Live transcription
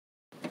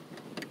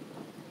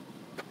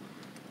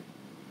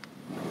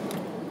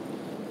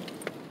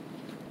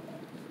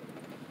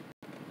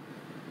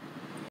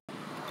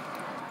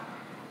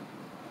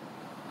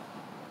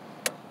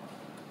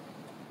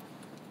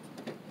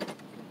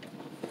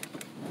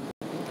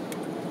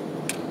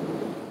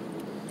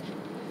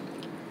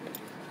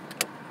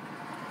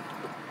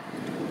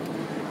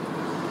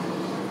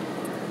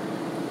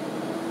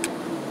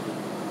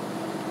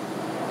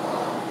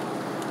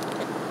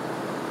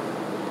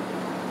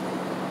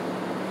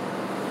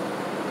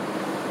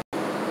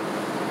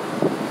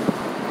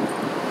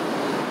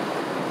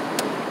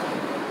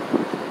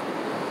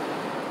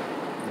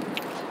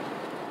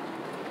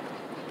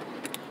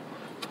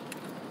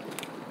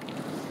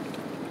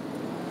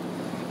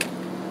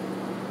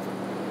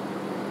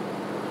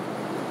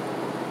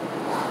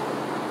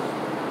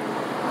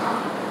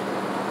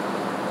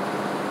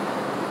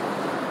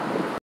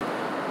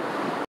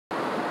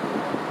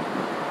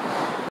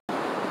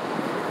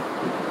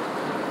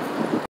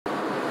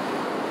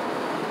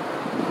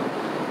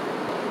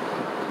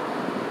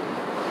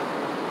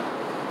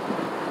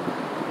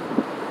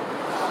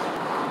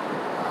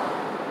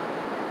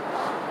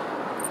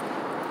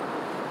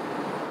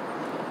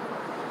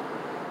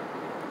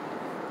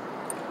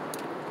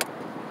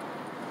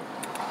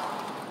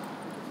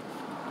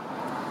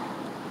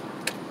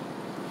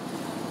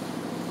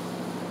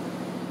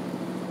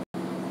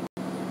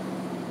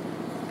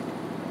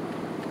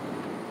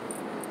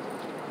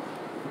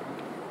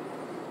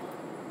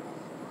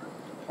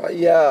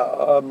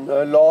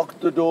Lock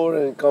the door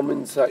and come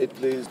inside,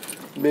 please.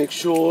 Make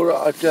sure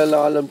I tell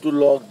Alam to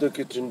lock the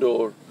kitchen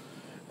door.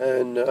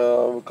 And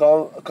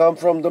come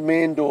from the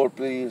main door,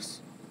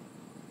 please.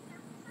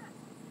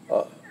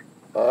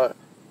 Uh,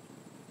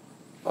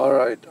 all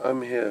right,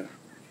 I'm here.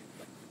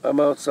 I'm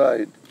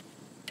outside.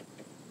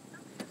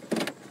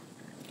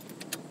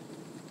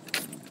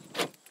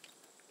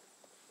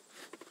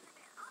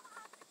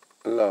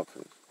 Allah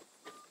Hafiz.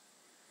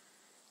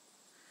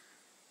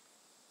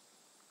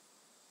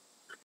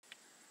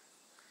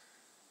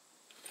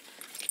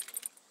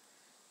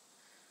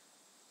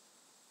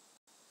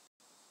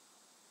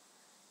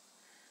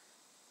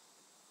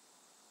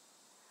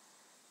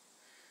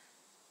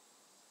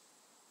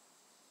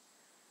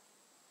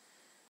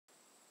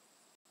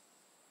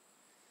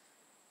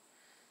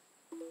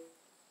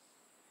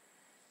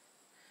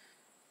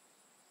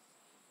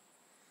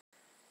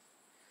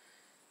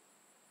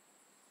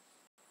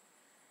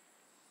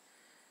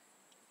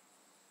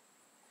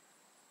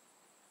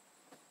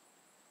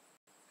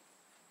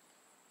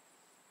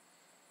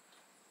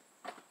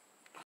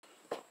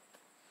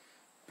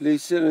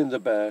 Please sit in the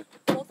back.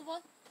 Both of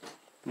us?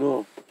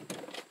 No.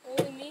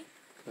 Only me?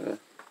 Yeah.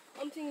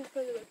 I'm thinking for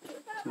the picture.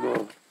 No.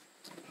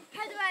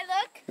 How do I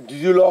look? Did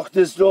you lock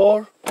this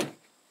door?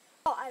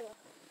 Oh, I look.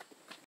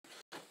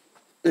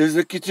 Is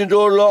the kitchen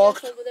door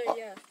locked? Yes, over there,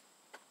 yeah.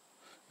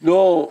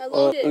 No, I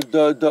locked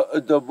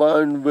it. the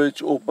one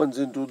which opens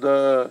into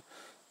the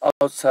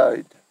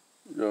outside.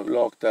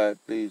 Lock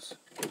that, please.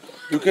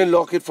 You can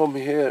lock it from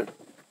here.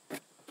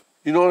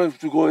 You don't have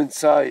to go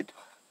inside.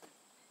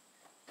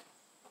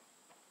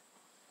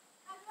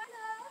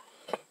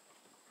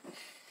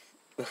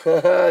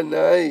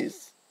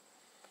 Nice.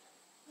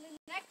 The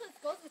necklace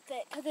goes with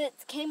it because it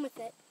came with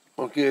it.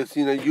 Okay,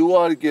 Sina, you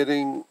are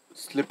getting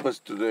slippers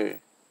today.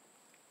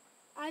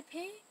 I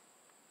pay?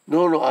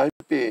 No, I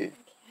pay.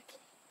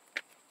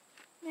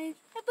 Nice.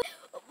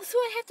 So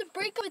I have to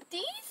break up with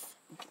these?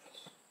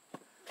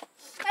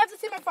 I have to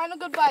say my final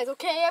goodbyes,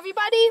 okay,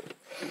 everybody?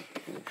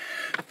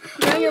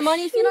 You bring your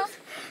money, Sina?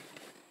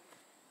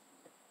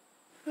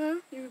 Huh?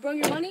 You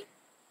bring your money?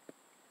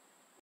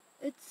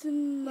 It's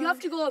in You have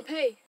to go and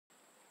pay.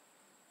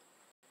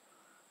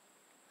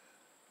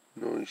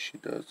 No, she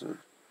doesn't.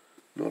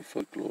 Not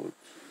for clothes.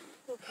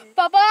 Okay.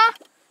 Papa!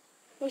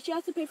 Well, she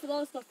has to pay for all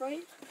the stuff,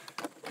 right?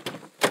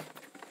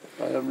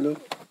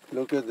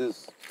 Look at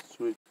this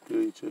sweet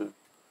creature.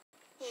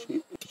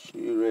 She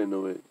ran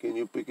away. Can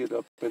you pick it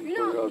up and put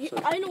it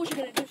outside? I know what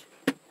you're gonna do.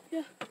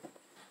 Yeah.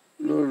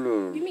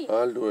 No. Give me.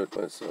 I'll do it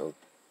myself.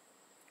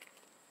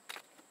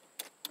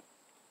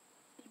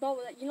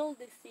 You know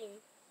this scene.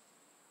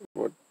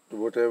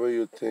 Whatever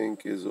you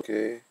think is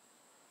okay,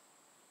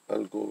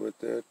 I'll go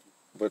with it.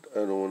 But I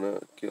don't wanna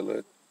kill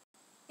it.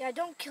 Yeah,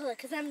 don't kill it,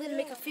 because I'm gonna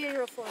make a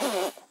funeral for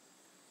it.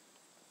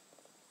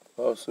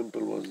 How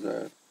simple was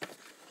that?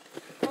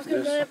 I was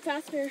gonna build it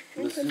faster.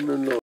 Listen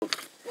and look.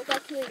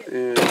 Without killing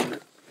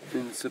it.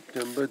 In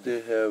September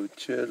they have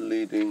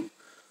cheerleading.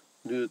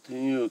 Do you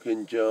think you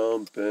can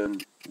jump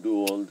and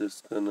do all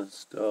this kind of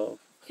stuff?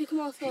 Okay, come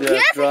on, There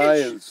are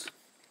trials.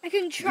 I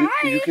can try.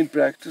 You can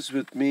practice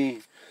with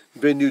me.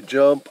 When you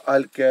jump,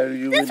 I'll carry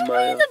you This in will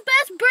my... be the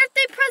best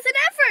birthday present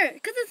ever,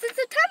 because it's in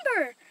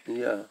September.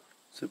 Yeah,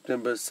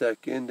 September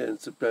 2nd and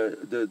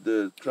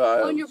the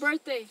trials. On your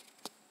birthday.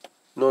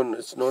 No,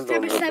 it's not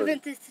September on my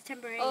 7th is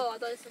September 8th. Oh, I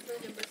thought it was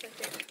September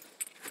 2nd.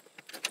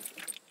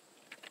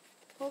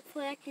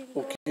 Hopefully I can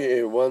go.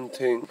 Okay, one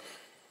thing.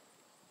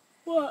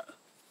 What?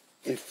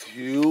 If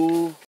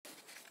you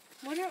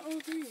What are all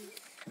these?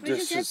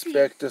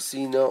 disrespect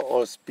Asina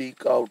or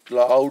speak out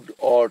loud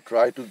or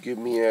try to give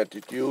me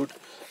attitude,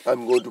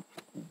 I'm going to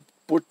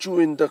put you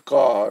in the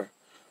car.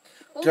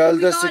 Okay, Tell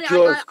the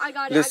security. I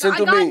got it. Listen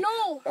to me.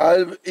 No.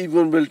 I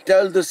even will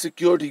tell the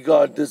security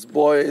guard this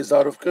boy is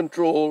out of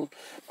control.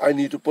 I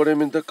need to put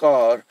him in the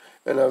car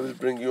and I will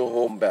bring you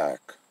home back.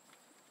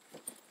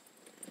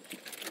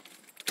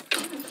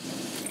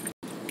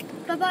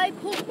 Baba, I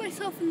poked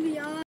myself in the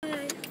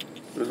eye.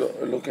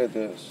 Look at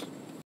this.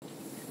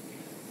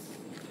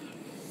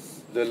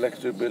 The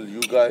electric bill.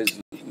 You guys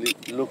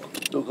look,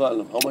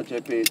 Alam, how much I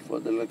paid for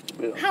the electric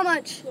bill? How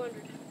much?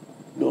 200.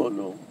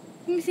 No.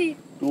 Let me see.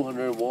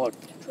 200 what?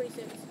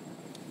 26.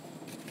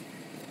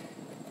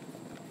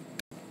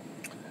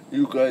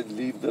 You guys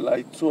leave the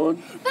lights on?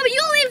 Baba,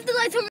 you leave the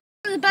lights on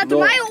in the bathroom.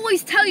 No. I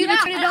always tell you to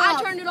turn it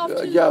off. I turned it off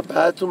too. Yeah,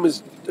 bathroom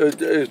is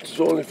it's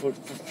only for a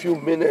few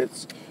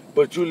minutes,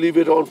 but you leave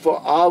it on for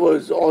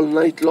hours, all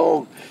night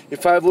long.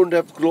 If I wouldn't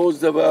have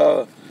closed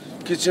the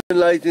kitchen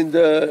light in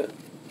the...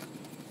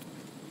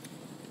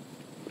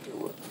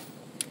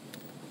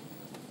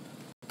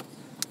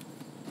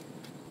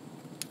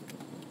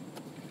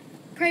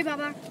 Pray,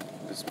 Baba.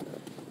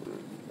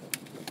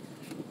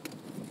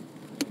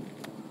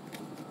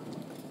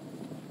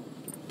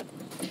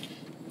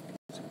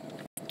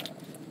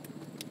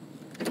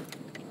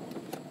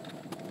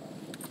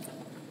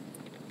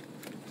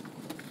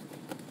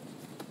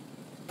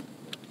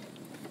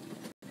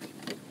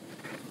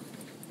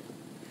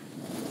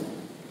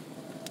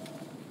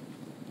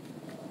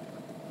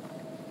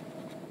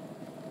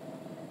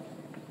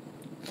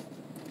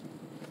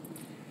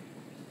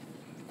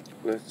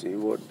 Let's see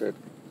what that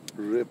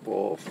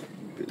rip-off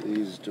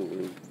Billy's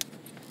doing.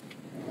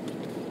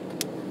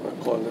 I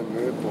call him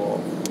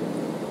rip-off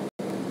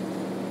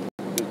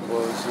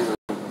because he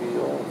ripped me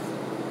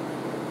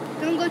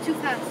off. Don't go too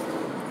fast.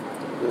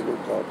 There are no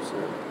cops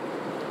here.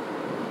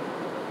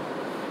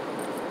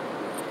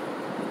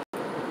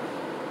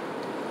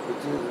 It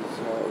is his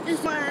house.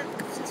 Just not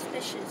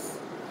suspicious.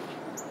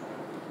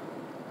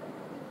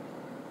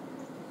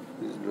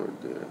 He's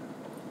not there.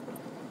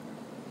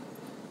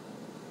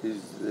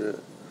 He's there.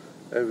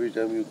 Every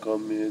time you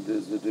come here,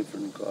 there's a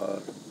different car.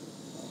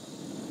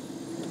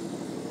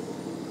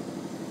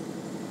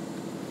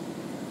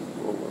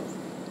 Over.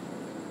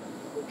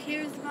 Who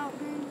cares about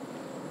him?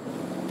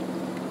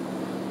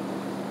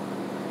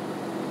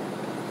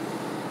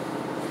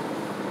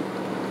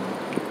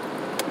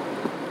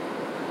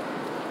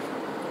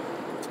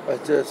 I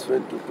just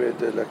went to pay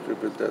the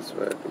electric bill, that's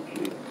why I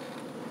complete.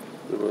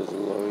 There was a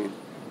line.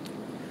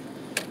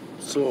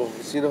 So,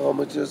 see now how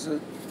much is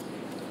it?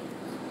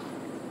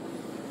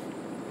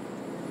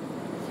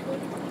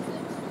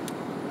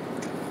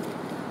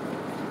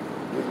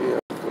 Give me a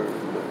number.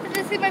 Did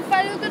I say my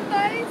final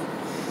goodbyes?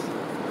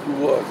 To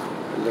what?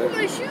 For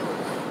my shoes.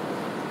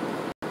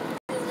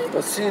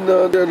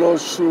 Messina, there are no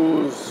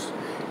shoes. To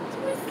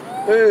my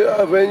sleeve.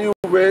 Hey, when you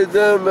wear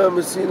them,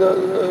 Messina,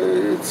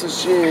 it's a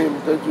shame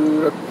that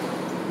you.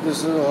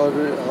 This is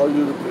how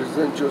you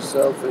represent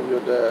yourself and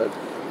your dad.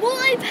 Well,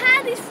 I've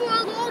had these for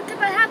a long time.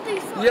 I have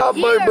these for Yeah, a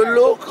year. but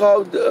look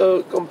how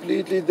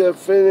completely they're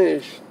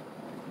finished.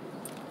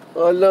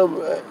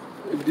 Alam,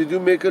 did you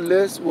make a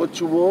list what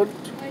you want?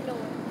 I know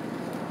it.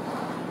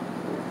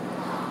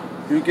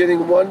 You're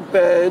getting one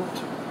pant.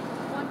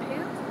 One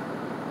pant?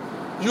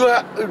 You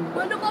have.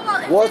 Well, no,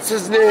 Mama, if What's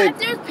there's- his name? If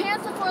there's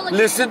pants that for like...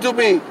 Listen to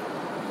me.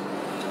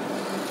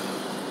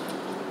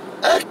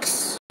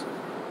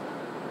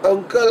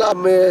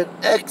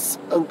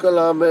 Ex-Uncle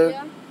Amir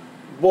Yeah.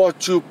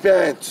 bought you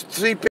pants.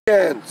 3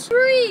 pants.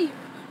 Free!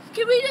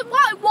 Can we...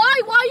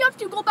 Why you have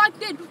to go back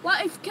then?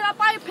 Why? Can I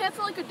buy a pant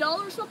for like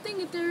 $1 or something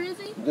if there is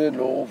any? They're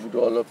no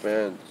dollar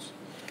pants.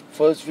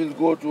 First we'll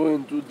go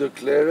into the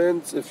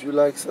clearance if you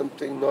like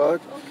something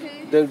not.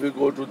 Okay. Then we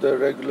go to the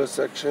regular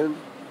section.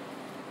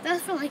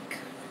 That's for like...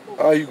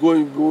 Are you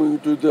going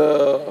to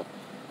the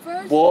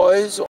First...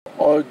 boys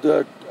or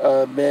the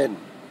men?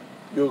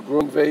 You're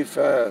growing very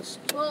fast.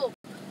 Whoa.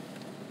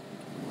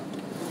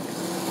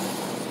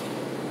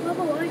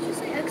 Mama, why did you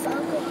say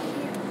ex-uncle on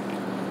here?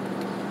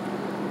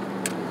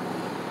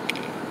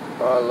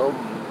 Alam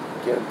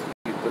can't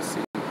keep a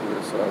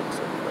secret, so I'll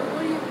say What that.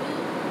 do you mean?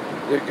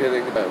 They're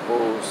getting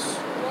divorced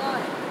Why?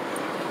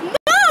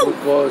 No!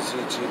 because he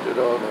cheated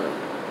on her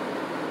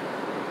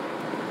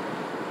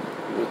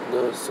with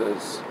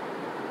nurses.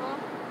 Huh?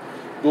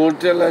 Don't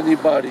tell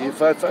anybody.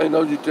 If I find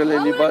out you tell Why would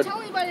I anybody,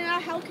 tell anybody now?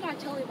 How can I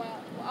tell anybody?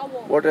 I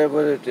won't.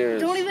 whatever it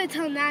is. Don't even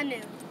tell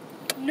Nanu.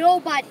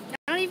 Nobody.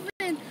 Not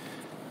even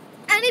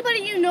anybody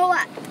you know.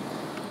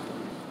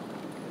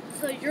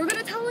 So you're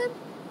gonna tell him?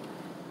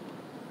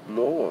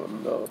 No,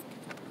 I'm not.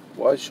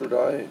 Why should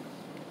I?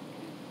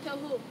 Tell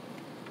who?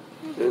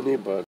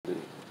 Anybody.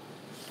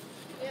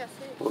 Yeah,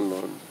 same. Hold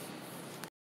on.